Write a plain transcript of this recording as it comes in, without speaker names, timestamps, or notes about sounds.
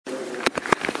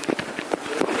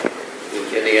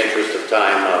the interest of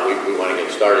time, we want to get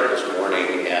started this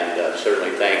morning, and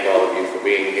certainly thank all of you for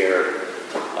being here.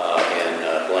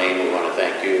 And Blaine, we want to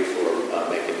thank you for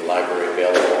making the library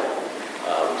available.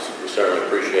 We certainly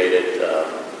appreciate it.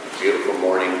 Beautiful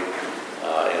morning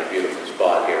in a beautiful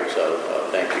spot here, so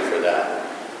thank you for that.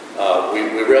 We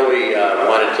really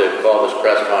wanted to call this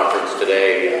press conference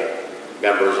today,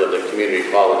 members of the Community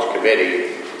College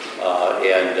Committee,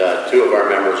 and two of our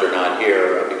members are not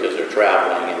here because they're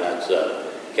traveling, and that's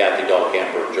Kathy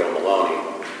Dahlkamper and Joe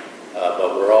Maloney.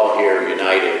 But we're all here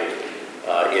united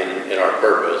in our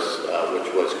purpose,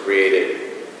 which was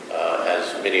created,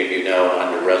 as many of you know,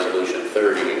 under Resolution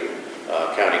 30.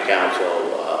 County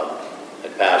Council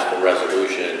had passed a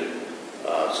resolution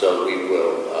so we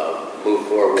will move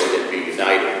forward and be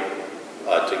united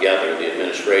together, the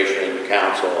administration, the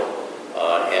council,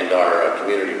 and our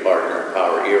community partner,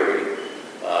 Power Erie,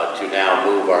 to now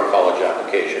move our college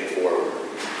application forward.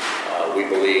 We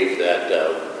believe that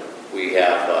we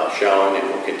have shown and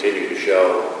will continue to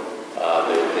show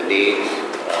the needs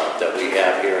that we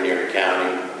have here in Erie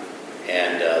County,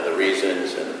 and the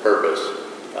reasons and the purpose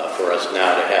for us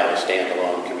now to have a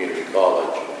standalone community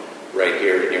college right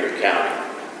here in Erie County.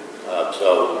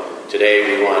 So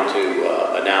today we want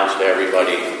to announce to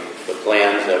everybody the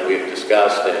plans that we've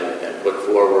discussed and put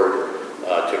forward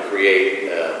to create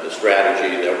the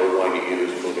strategy that we're going to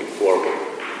use moving forward.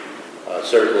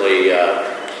 Certainly,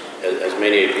 as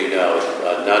many of you know,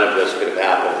 none of this could have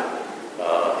happened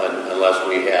unless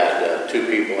we had two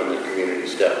people in the community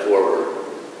step forward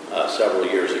several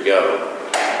years ago,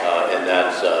 and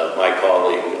that's my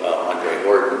colleague Andre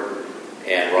Horton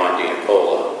and Ron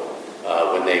DiNicola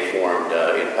when they formed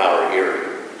in Power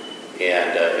Erie,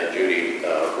 and Judy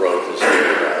Roth is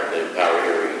here, the Power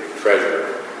Erie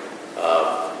treasurer.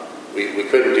 We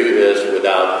couldn't do this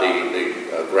without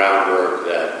the groundwork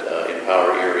that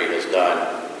Empower Erie has done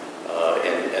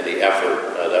and the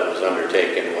effort that was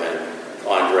undertaken when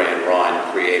Andre and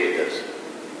Ron created this.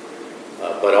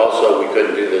 But also we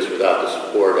couldn't do this without the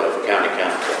support of County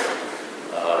Council.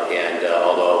 And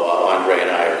although Andre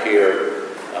and I are here,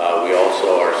 we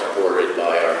also are supported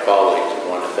by our colleagues. We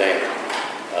want to thank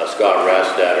Scott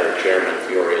Rastatter, Chairman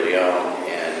Fiore Leone,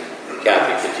 and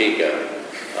Kathy Katika,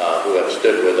 who have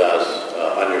stood with us,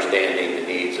 understanding the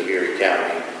needs of Erie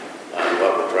County and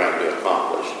what we're trying to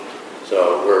accomplish.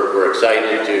 So we're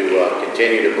excited to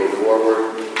continue to move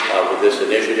forward with this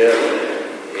initiative.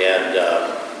 And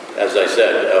as I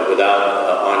said,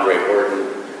 without Andre Horton,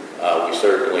 we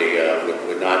certainly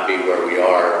would not be where we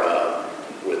are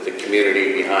with the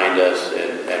community behind us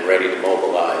and ready to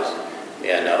mobilize.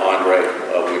 And Andre,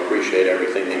 we appreciate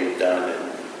everything that you've done, and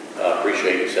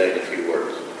appreciate you saying a few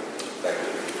words. Thank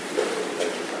you.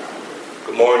 Thank you.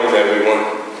 Good morning,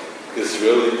 everyone. It's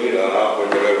really,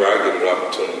 whenever I get an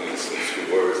opportunity to say a few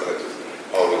words, I just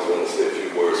always want to say a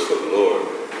few words for the Lord,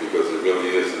 because it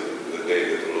really is the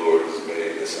day that the Lord has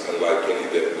made. It's unlike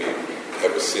any that we've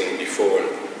ever seen before,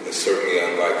 and certainly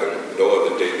unlike no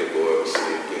other day that we'll ever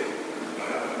see again.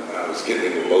 I was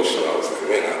getting emotional. I was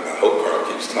like, man, I hope Carl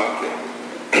keeps talking,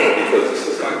 because this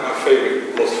is like my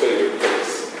most favorite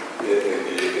place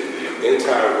in the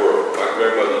entire world. My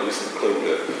grandmother used to clean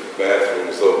the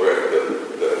bathrooms over at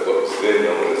what was then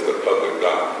known as the public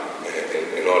dock.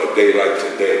 And on a day like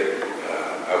today,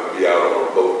 I would be out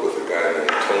on a boat with a guy named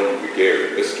Tony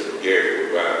Begary. Mr. Begary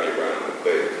would ride me around the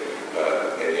bay.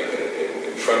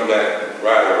 And from that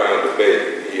ride around the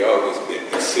bay,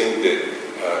 it seemed that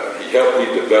he helped me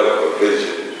develop a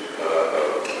vision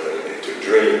and to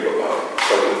dream about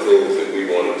some of the things that we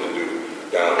wanted to do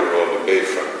down here on the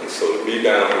bayfront. And so to be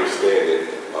down here standing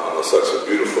on such a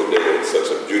beautiful day, in such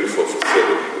a beautiful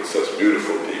facility, with such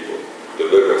beautiful people,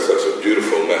 delivering such a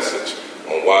beautiful message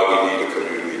on why we need a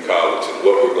community college and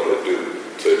what we're going to do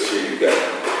to achieve that,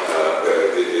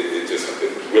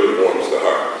 it really warms the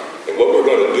heart. And what we're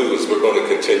going to do is we're going to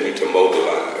continue to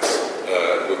mobilize.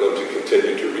 We're going to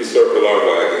continue to recircle our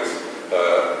wagons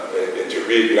and to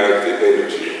reignite the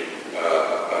energy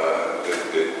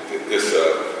that this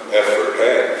effort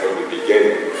had from the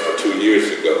beginning 2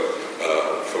 years ago,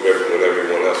 from when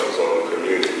everyone else was on the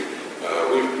community.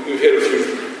 We've hit a few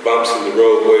bumps in the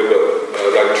roadway, but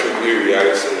like true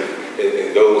Erieites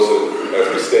and those who,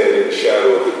 as we stand in the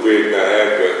shadow of the brig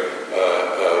Niagara,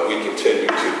 we continue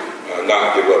to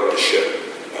not give up the ship.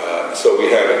 So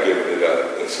we haven't given it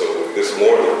up. And so this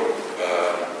morning,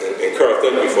 and Carl,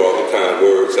 thank you for all the kind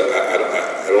words.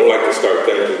 I don't like to start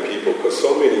thanking people, because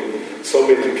so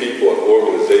many people and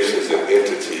organizations and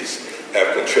entities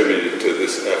have contributed to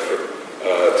this effort.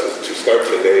 To start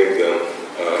to name them,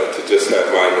 to just have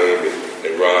my name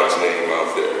and Ron's name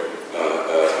out there,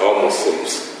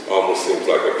 almost seems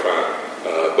like a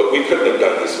But we couldn't have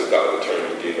done this without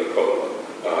Attorney DiNicola.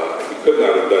 We could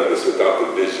not have done this without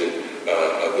the vision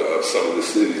of some of the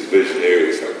city's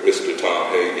visionaries, like Mr.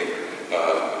 Tom Hagen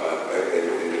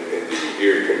and the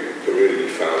Erie Community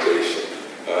Foundation.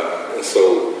 And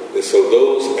so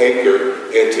those anchor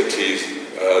entities,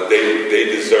 they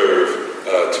deserve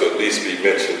to at least be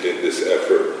mentioned in this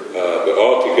effort. But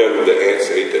altogether, the ants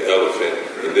ate the elephant,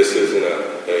 and this isn't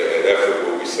an effort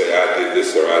where we say, I did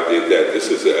this or I did that. This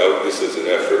is an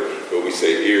effort where we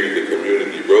say, Erie, the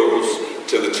community rose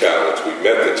to the challenge. We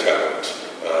met the challenge.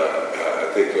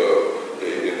 I think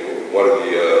in one of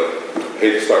the, I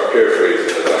hate to start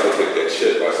paraphrasing, but I don't think that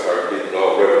shit, I start getting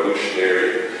all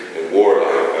revolutionary and warlike.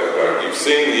 You've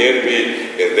seen the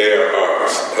enemy, and they are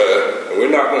ours. And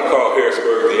we're not going to call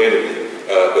Harrisburg the enemy,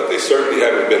 but they certainly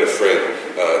haven't been a friend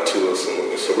to us.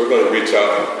 And so we're going to reach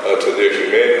out to their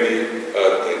humanity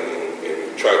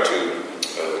and try to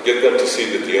get them to see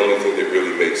that the only thing that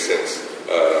really makes sense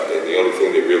and the only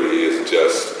thing that really is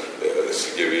just is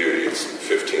to give Erie its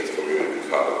 15th community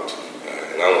college.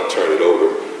 And I want to turn it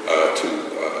over to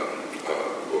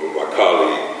my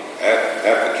colleague at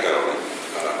the county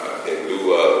in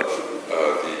lieu of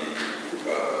the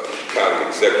county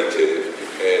executive,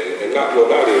 and not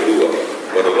in lieu of,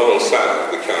 but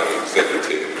alongside the county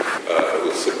executive,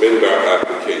 who submitted our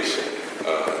application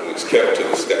and was kept to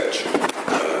the statute.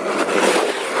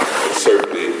 And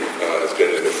certainly has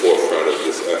been in the forefront of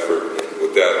this effort. And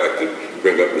with that, I'd like to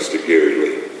bring up Mr. Gary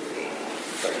Lee.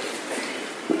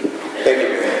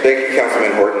 Thank you,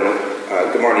 Councilman Horton.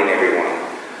 Good morning, everyone.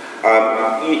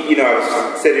 I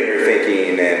was sitting here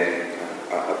thinking, and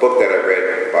a book that I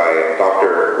read by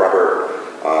Dr. Robert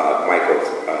Michaels,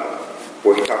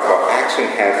 where he talks about action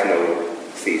has no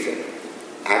season.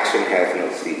 Action has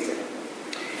no season.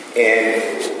 And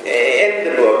in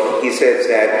the book, he says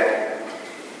that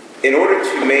in order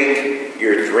to make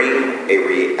your dream a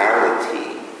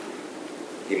reality,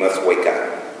 you must wake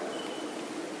up.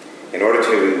 In order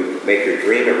to make your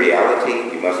dream a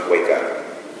reality, you must wake up.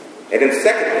 And then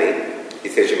secondly, he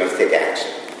says you must take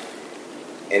action.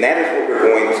 And that is what we're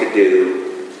going to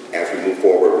do as we move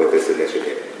forward with this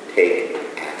initiative. Take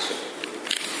action.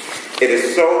 It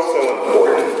is so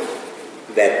important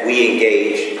that we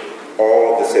engage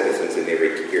all the citizens in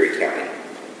Erie County.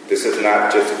 This is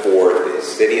not just for the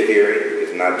city of Erie.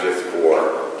 It's not just for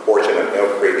a portion of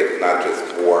Mill Creek. It's not just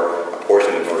for a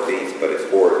portion of Northeast, but it's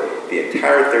for the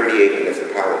entire 38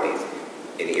 municipalities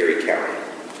in Erie County.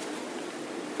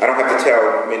 I don't have to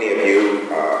tell, many of you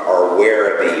are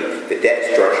aware of the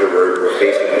debt structure we're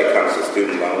facing when it comes to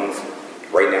student loans.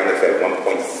 Right now it's at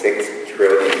 $1.6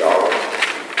 trillion.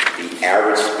 The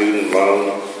average student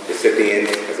loan recipient,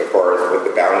 as far as what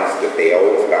the balance that they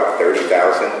owe, is about $30,000,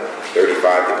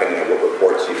 $35,000, depending on what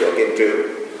reports you look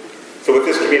into. So with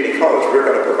this community college, we're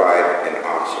going to provide an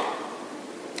option.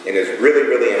 And it's really,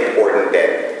 really important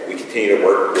that we continue to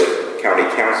work with County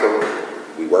Council.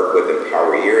 We work with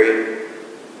Empower Erie.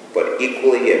 But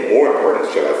equally and more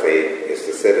important, shall I say, is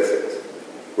the citizens.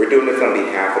 We're doing this on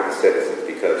behalf of the citizens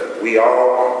because we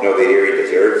all know that Erie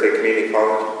deserves a community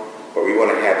college, but we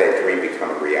want to have that dream become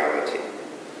a reality.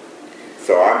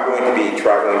 So I'm going to be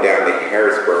traveling down to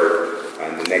Harrisburg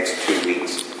in the next 2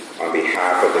 weeks on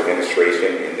behalf of the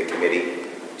administration and the committee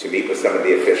to meet with some of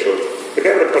the officials, to be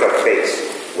able to put a face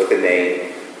with a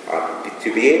name,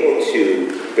 to be able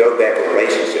to build that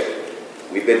relationship.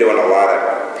 We've been doing a lot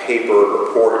of paper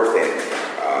reports and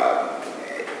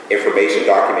information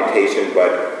documentation,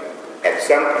 but at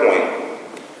some point,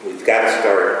 we've got to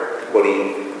start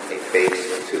putting a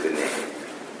face to the name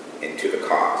and to the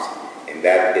cause. And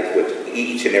that is what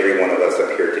each and every one of us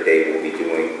up here today will be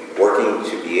doing, working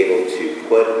to be able to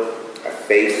put a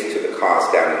face to the cause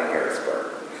down in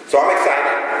Harrisburg. So I'm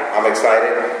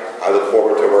excited. I look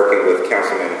forward to working with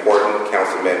Councilman Horton,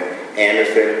 Councilman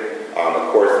Anderson,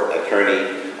 of course,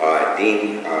 Attorney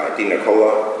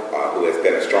DiNicola, who has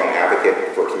been a strong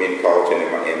advocate for community college, and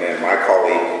then my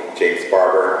colleague, James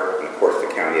Barber, and of course, the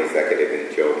county executive,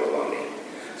 and Joe Maloney.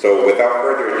 So without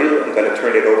further ado, I'm going to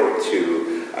turn it over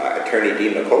to Attorney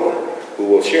DiNicola, who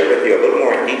will share with you a little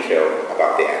more in detail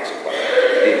about the action plan.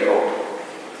 DiNicola.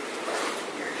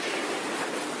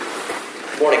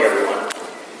 Good morning, everyone.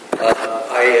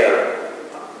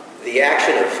 The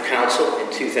action of council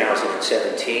in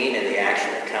 2017 and the action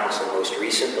of council most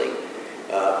recently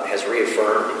has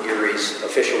reaffirmed Erie's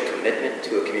official commitment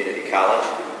to a community college.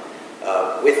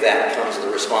 With that comes the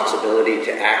responsibility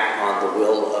to act on the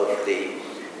will of the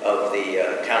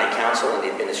county council and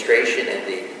the administration and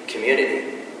the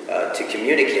community to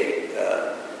communicate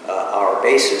our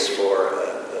basis for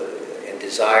and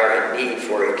desire and need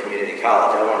for a community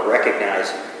college. I want to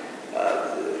recognize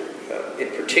in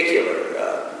particular,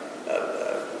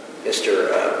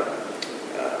 Mr.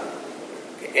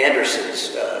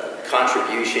 Anderson's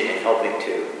contribution in helping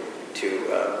to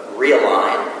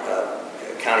realign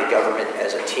county government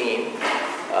as a team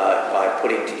by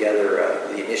putting together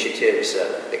the initiatives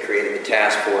that created the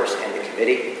task force and the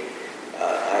committee.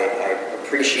 I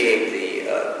appreciate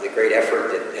the great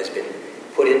effort that has been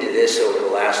put into this over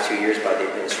the last 2 years by the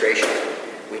administration.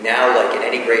 We now, like in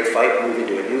any great fight, move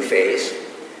into a new phase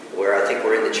where I think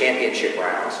we're in the championship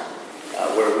rounds,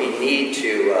 where we need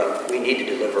to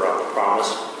deliver on the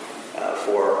promise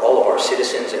for all of our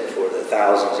citizens and for the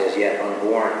thousands as yet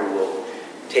unborn who will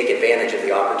take advantage of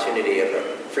the opportunity of a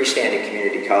freestanding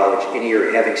community college in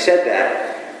Erie. Having said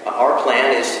that, our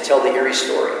plan is to tell the Erie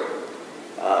story.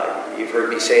 You've heard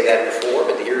me say that before,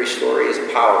 but the Erie story is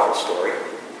a powerful story.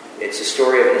 It's a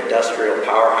story of an industrial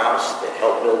powerhouse that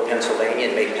helped build Pennsylvania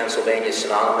and make Pennsylvania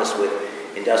synonymous with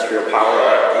industrial power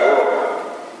around the world.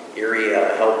 Erie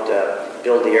helped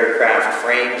build the aircraft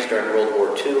frames during World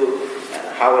War II,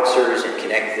 howitzers, and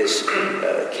connect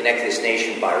this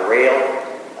nation by rail.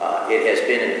 It has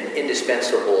been an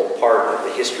indispensable part of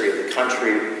the history of the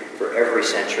country for every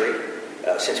century,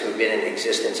 since we've been in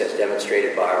existence, as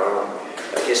demonstrated by our own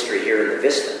history here in the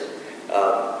Vista.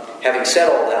 Having said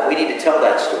all that, we need to tell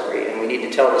that story, and we need to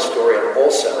tell the story of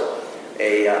also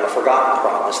a forgotten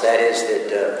promise. That is that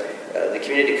the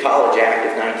Community College Act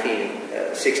of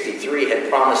 1963 had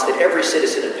promised that every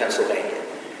citizen of Pennsylvania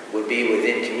would be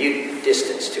within commute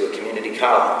distance to a community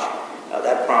college.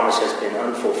 That promise has been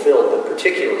unfulfilled, but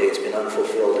particularly it's been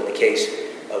unfulfilled in the case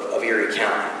of Erie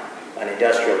County, an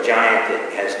industrial giant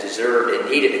that has deserved and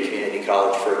needed a community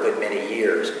college for a good many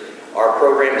years. Our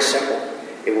program is simple.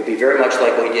 It will be very much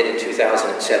like we did in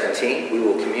 2017. We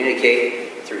will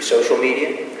communicate through social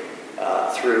media,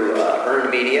 through earned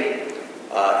media,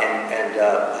 and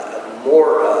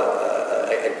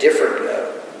a different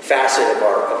facet of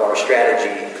our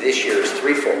strategy this year is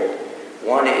threefold.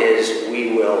 One is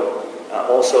we will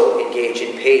also engage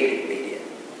in paid media.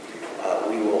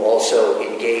 We will also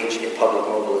engage in public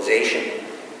mobilization,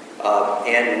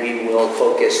 and we will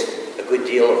focus a good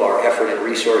deal of our effort and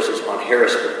resources on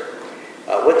Harrisburg.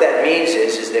 What that means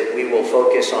is that we will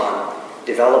focus on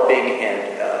developing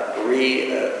and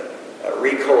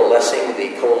recoalescing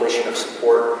the coalition of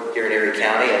support here in Erie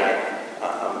County, and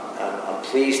I'm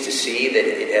pleased to see that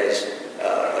it has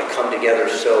come together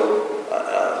so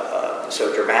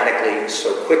dramatically,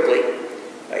 so quickly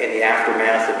in the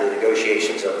aftermath of the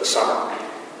negotiations of the summer,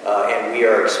 and we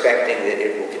are expecting that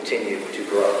it will continue to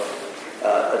grow.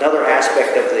 Another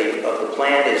aspect of the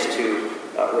plan is to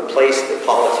replace the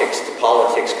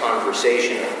politics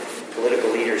conversation of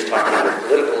political leaders talking to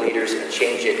political leaders and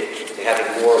change it to having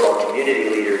more of our community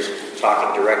leaders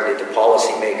talking directly to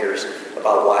policymakers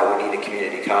about why we need a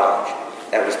community college.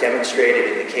 That was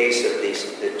demonstrated in the case of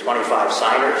the 25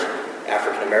 signers,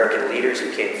 African American leaders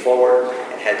who came forward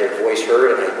and had their voice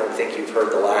heard, and I don't think you've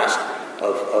heard the last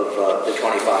of the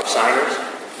 25 signers.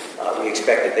 We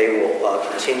expect that they will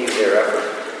continue their effort.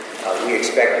 We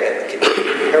expect that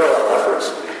continued parallel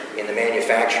efforts in the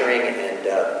manufacturing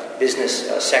and business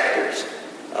sectors,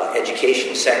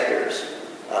 education sectors,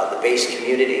 the base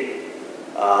community,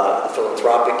 the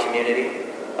philanthropic community,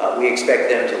 we expect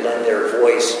them to lend their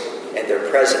voice and their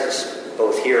presence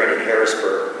both here and in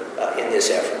Harrisburg in this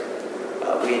effort.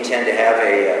 We intend to have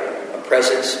a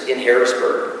presence in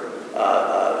Harrisburg,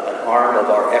 an arm of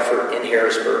our effort in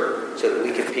Harrisburg, so that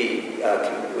we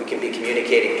can be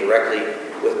communicating directly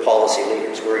with policy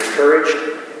leaders. We're encouraged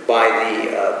by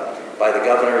the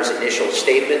governor's initial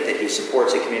statement that he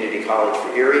supports a community college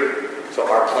for Erie. So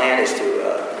our plan is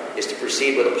to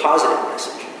proceed with a positive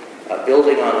message,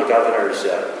 building on the governor's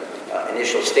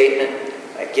initial statement,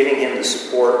 giving him the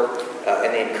support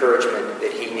and the encouragement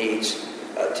that he needs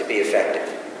to be effective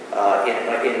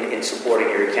in supporting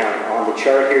Erie County. On the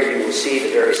chart here, you will see the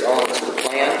various elements of the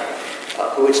plan,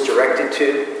 who it's directed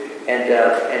to,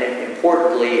 and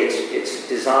importantly, it's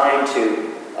designed to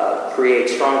create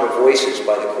stronger voices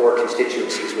by the core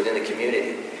constituencies within the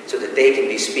community so that they can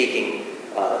be speaking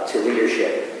to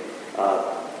leadership.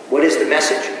 What is the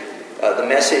message? The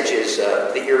message is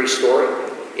the Erie story.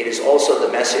 It is also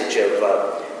the message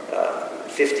of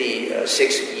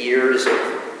 56 years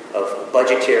of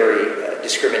budgetary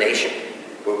discrimination,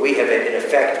 where we have in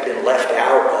effect been left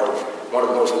out of one of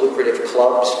the most lucrative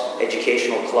clubs,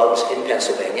 educational clubs in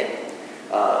Pennsylvania,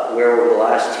 where over the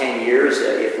last 10 years,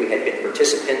 if we had been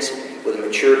participants with a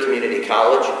mature community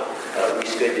college, we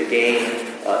stood to gain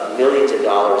millions of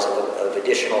dollars of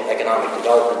additional economic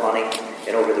development money,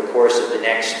 and over the course of the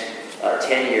next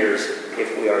 10 years,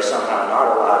 if we are somehow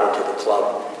not allowed into the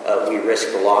club, we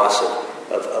risk the loss of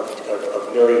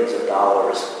of millions of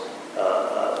dollars,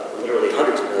 literally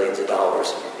hundreds of millions of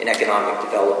dollars in economic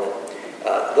development.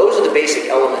 Those are the basic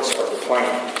elements of the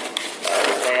plan.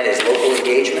 The plan is local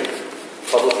engagement,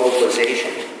 public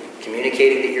mobilization,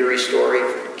 communicating the Erie story,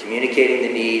 communicating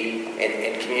the need,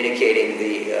 and communicating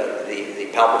the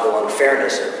palpable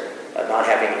unfairness of not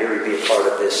having Erie be a part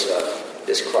of this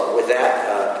club. With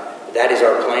that, that is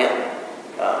our plan.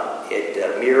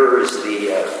 It mirrors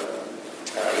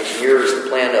the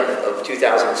plan of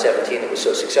 2017 that was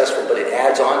so successful, but it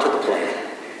adds on to the plan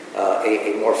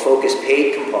a more focused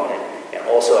paid component, and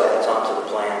also adds on to the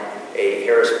plan a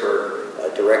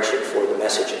Harrisburg direction for the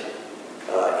messaging.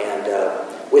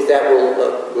 With that,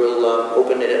 we'll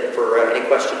open it up for any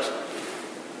questions.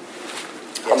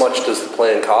 How much does the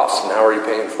plan cost, and how are you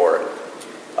paying for it?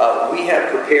 We have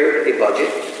prepared a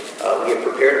budget. We have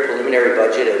prepared a preliminary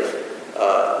budget of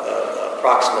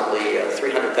approximately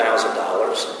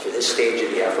 $300,000 for this stage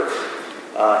of the effort.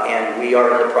 And we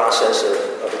are in the process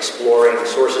of exploring the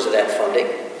sources of that funding.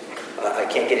 I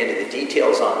can't get into the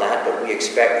details on that, but we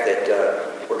expect that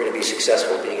we're going to be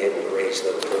successful being able to raise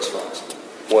those funds.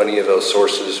 Will any of those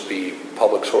sources be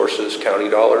public sources, county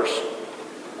dollars?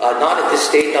 Not at this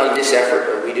stage, not in this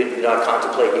effort, but we do not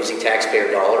contemplate using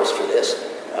taxpayer dollars for this.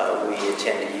 We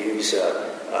intend to use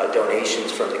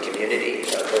donations from the community,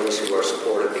 those who are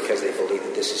supportive because they believe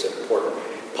that this is an important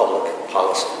public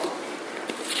policy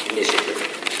initiative.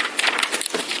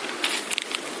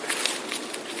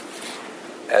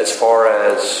 As far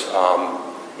as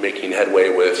making headway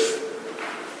with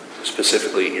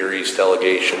specifically Erie's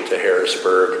delegation to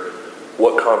Harrisburg,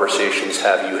 what conversations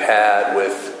have you had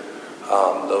with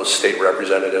those state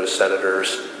representatives,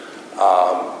 senators?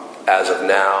 As of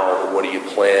now, what do you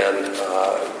plan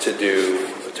to do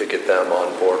to get them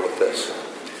on board with this?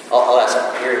 I'll ask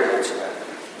Erie to answer that.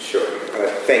 Sure.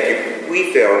 Thank you.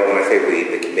 We feel, when I say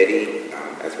we, the committee,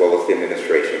 as well as the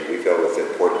administration, we feel it's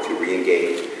important to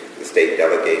re-engage the state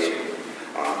delegation.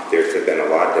 There's been a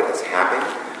lot that has happened.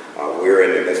 We're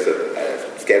in the midst of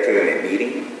scheduling a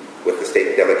meeting with the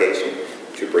state delegation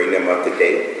to bring them up to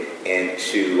date and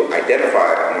to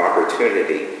identify an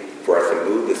opportunity for us to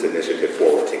move this initiative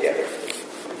forward together.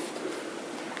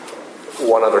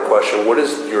 One other question. What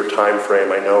is your time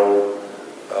frame? I know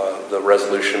the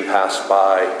resolution passed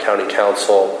by County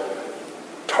Council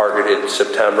targeted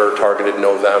September, targeted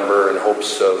November in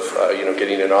hopes of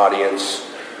getting an audience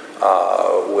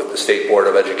with the State Board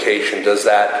of Education. Is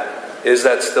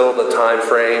that still the time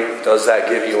frame? Does that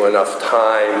give you enough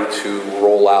time to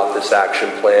roll out this action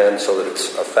plan so that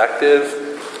it's effective?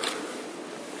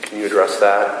 Can you address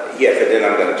that? Yes, and then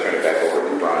I'm going to turn it back over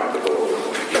to Ron to go over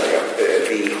more detail.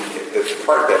 The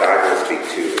part that I will speak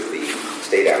to is the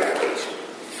state application,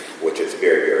 which is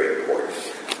very, very important.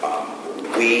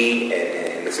 We,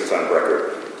 and this is on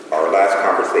record, our last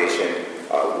conversation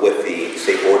with the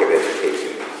State Board of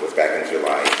Education was back in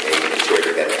July. They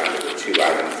shared at that time there were two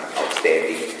items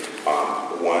outstanding.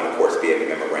 One, of course, being a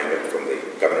memorandum from the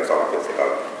governor's office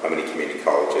about how many community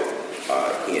colleges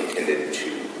he intended to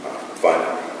fund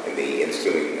in the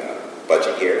ensuing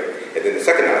budget year. And then the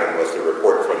second item was the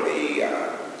report from the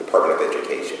Department of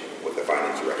Education with the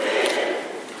findings recommendation.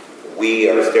 We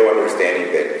are still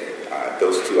understanding that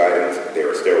those two items they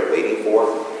are still waiting for,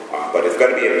 but it's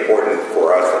going to be important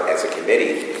for us as a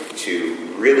committee to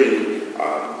really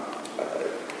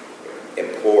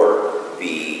implore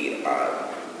the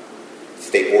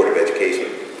State Board of Education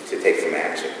to take some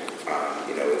action.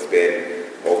 It's been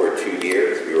over 2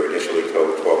 years. We were initially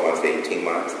told 12 months to 18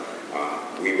 months.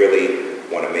 We really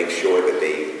want to make sure that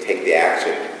they take the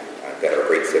action that our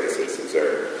great citizens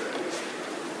deserve.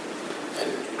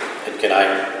 And can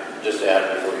I just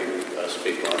add before you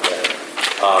speak on that?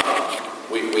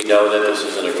 We know that this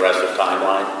is an aggressive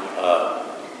timeline,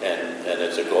 and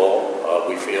it's a goal.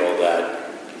 We feel that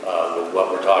with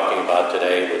what we're talking about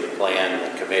today, with the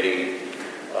plan, the committee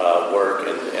work,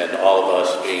 and all of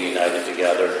us being united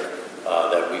together,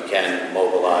 that we can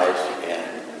mobilize,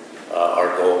 and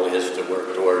our goal is to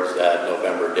work towards that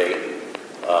November date.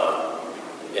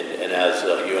 And as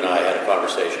you and I had a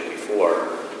conversation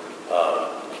before,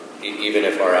 even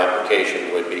if our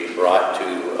application would be brought to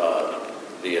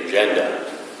the agenda,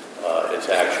 it's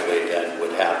actually then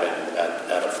would happen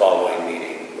at a following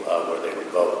meeting where they would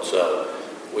vote. So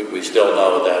we still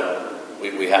know that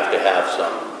we have to have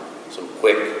some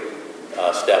quick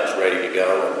steps ready to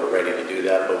go, and we're ready to do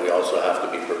that, but we also have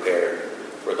to be prepared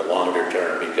for the longer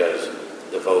term because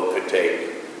the vote could take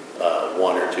 1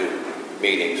 or 2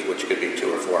 meetings, which could be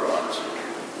 2 or 4 months.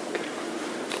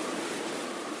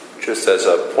 Just as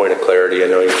a point of clarity, I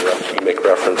know you make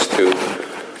reference to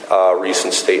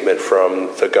recent statement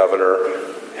from the governor.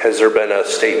 Has there been a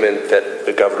statement that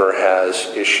the governor has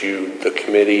issued the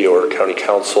committee or county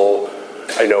council?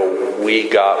 I know we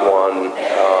got one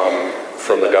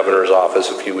from the governor's office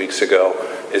a few weeks ago.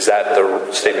 Is that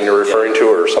the statement you're referring to,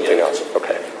 or something else?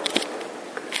 Okay.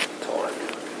 That's all right.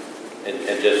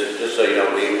 And just so you know,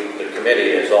 the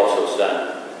committee has also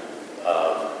sent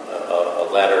a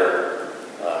letter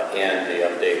and the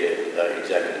updated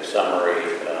executive summary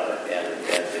and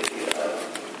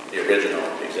the original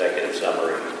executive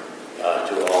summary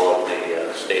to all of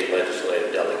the state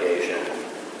legislative delegation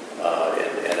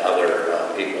and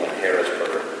other people in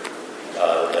Harrisburg.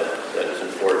 That is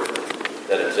important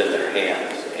that it's in their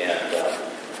hands, and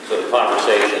so the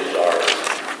conversations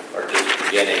are just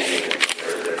beginning,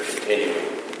 or they're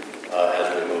continuing as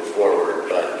we move forward.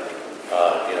 But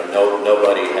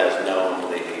nobody has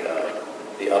known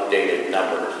the updated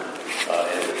numbers,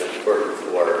 and it was important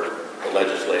for the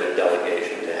legislative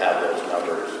delegation to have those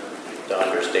numbers to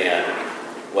understand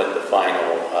what the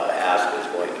final ask is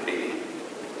going to be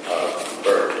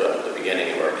for the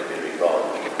beginning of our community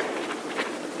college.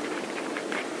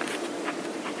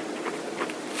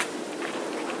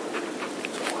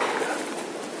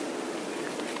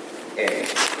 And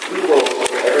we will